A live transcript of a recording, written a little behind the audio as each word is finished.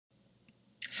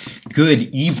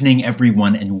Good evening,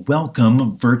 everyone, and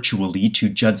welcome virtually to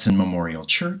Judson Memorial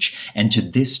Church and to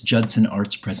this Judson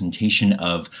Arts presentation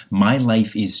of My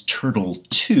Life is Turtle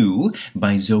 2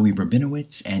 by Zoe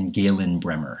Rabinowitz and Galen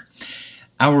Bremer.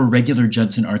 Our regular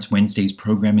Judson Arts Wednesdays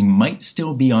programming might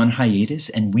still be on hiatus,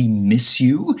 and we miss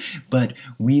you, but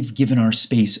we've given our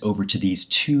space over to these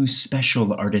two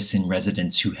special artists in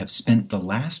residence who have spent the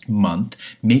last month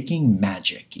making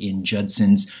magic in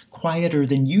Judson's quieter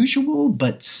than usual,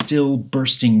 but still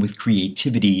bursting with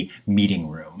creativity meeting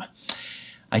room.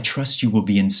 I trust you will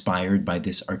be inspired by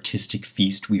this artistic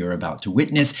feast we are about to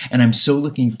witness, and I'm so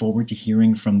looking forward to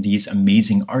hearing from these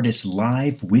amazing artists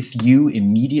live with you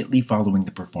immediately following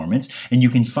the performance, and you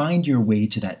can find your way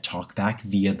to that talkback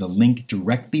via the link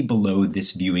directly below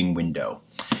this viewing window.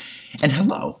 And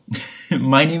hello,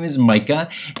 my name is Micah,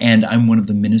 and I'm one of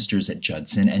the ministers at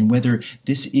Judson, and whether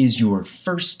this is your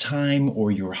first time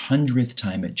or your 100th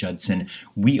time at Judson,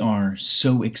 we are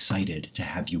so excited to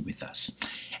have you with us.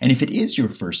 And if it is your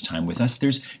first time with us,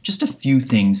 there's just a few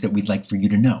things that we'd like for you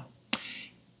to know.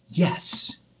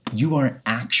 Yes, you are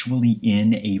actually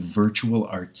in a virtual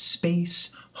art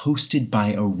space hosted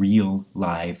by a real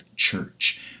live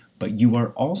church. But you are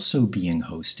also being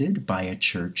hosted by a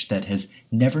church that has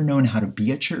never known how to be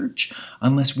a church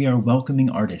unless we are welcoming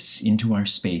artists into our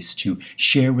space to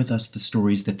share with us the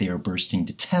stories that they are bursting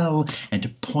to tell and to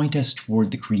point us toward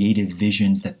the creative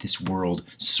visions that this world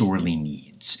sorely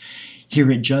needs. Here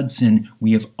at Judson,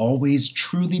 we have always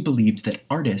truly believed that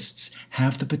artists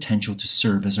have the potential to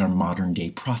serve as our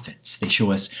modern-day prophets. They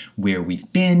show us where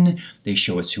we've been, they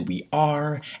show us who we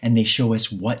are, and they show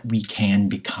us what we can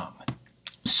become.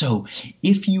 So,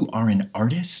 if you are an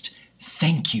artist,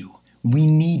 thank you. We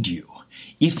need you.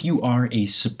 If you are a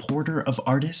supporter of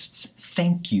artists,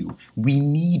 thank you. We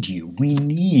need you. We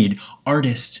need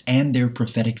artists and their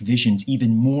prophetic visions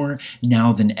even more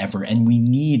now than ever, and we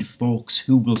need folks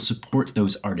who will support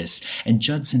those artists. And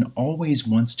Judson always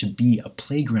wants to be a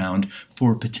playground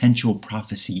for potential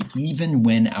prophecy, even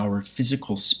when our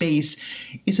physical space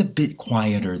is a bit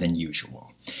quieter than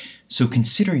usual. So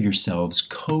consider yourselves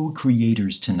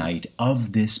co-creators tonight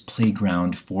of this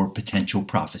playground for potential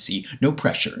prophecy. No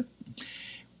pressure.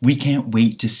 We can't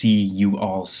wait to see you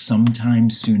all sometime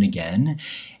soon again.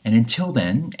 And until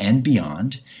then and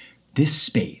beyond, this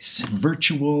space,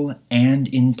 virtual and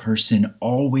in person,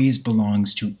 always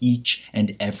belongs to each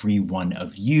and every one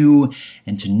of you.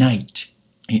 And tonight,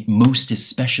 it most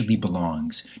especially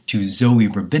belongs to Zoe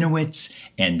Rabinowitz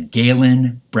and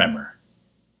Galen Bremer.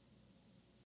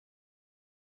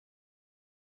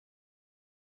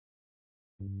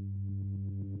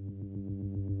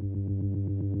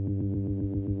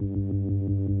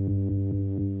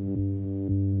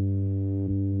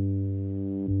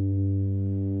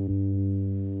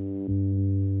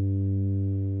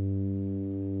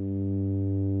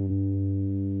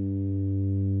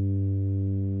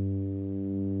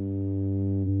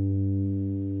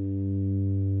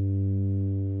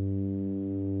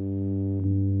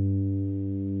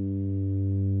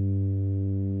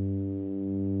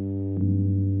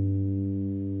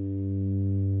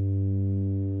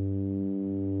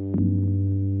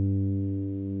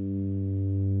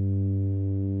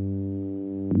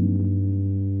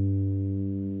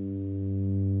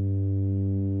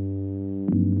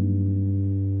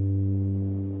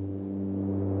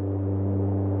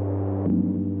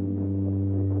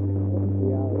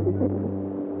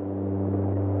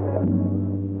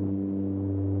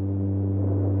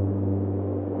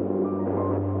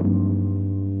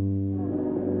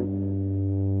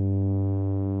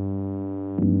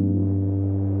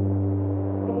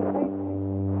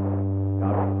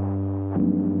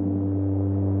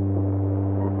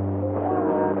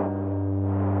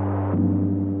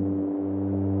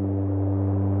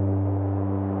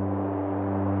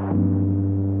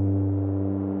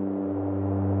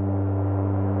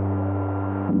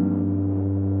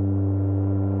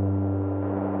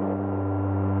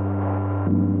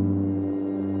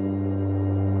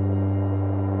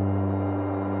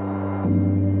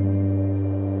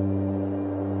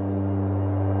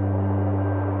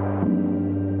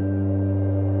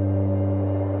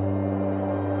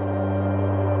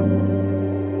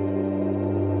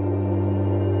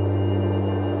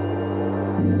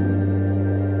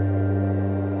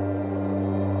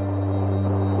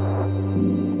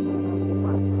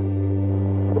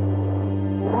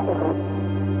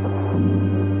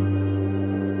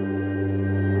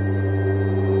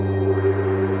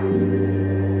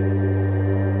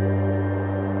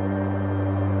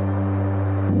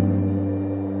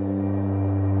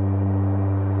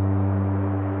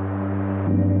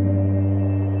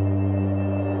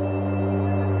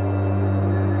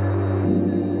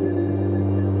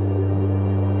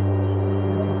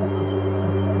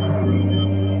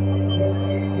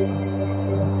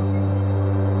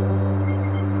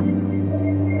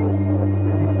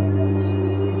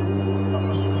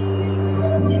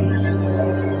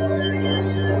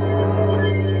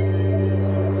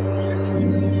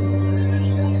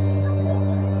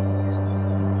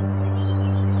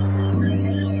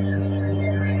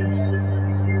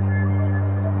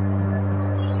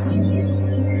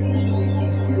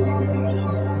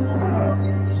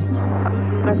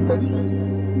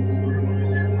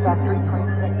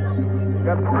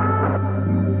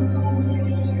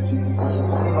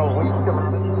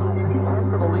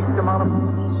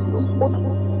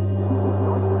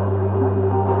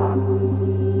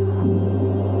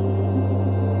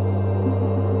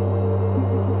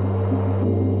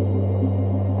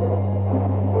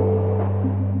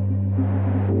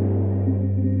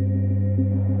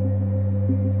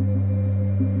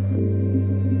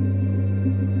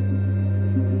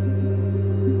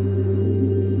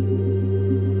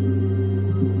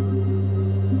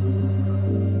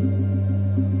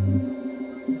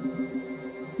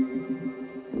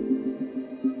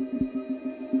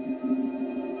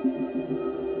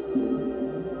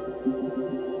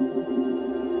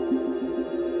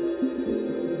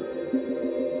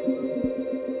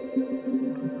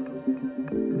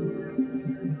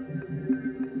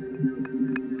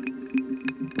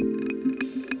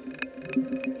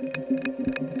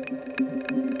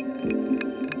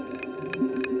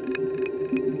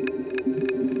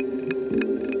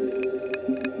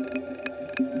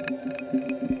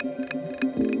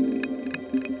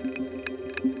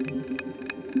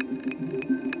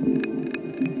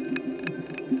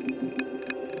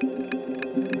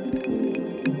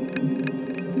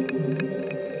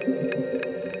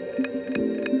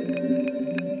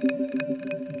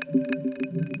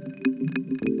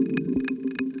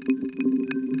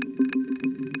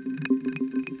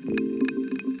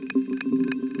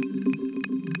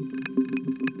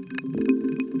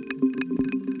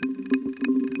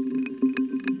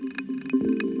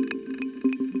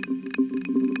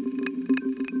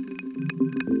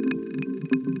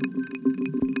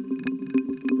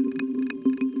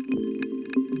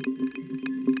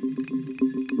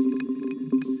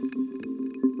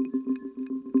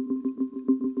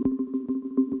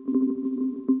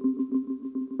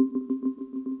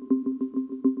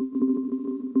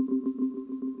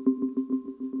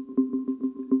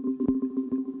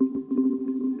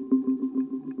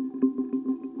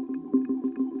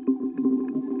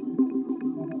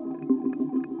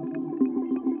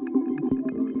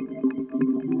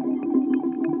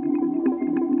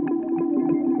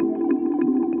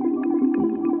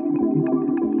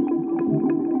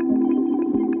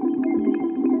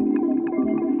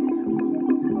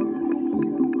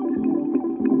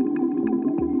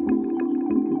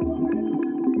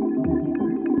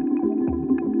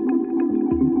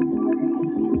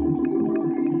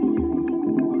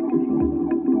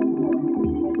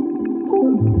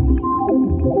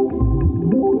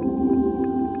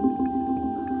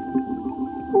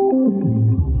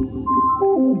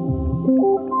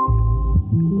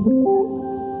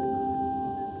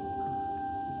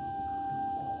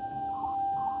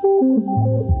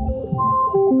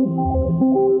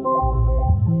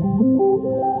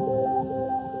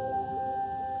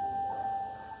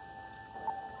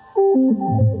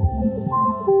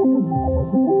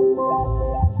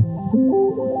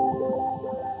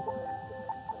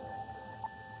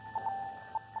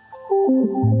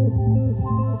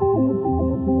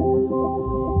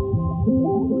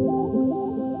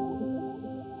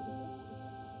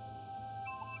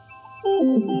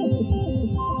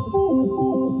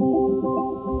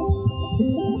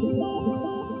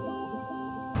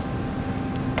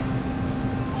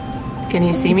 Can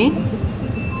you see me?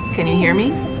 Can you hear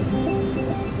me?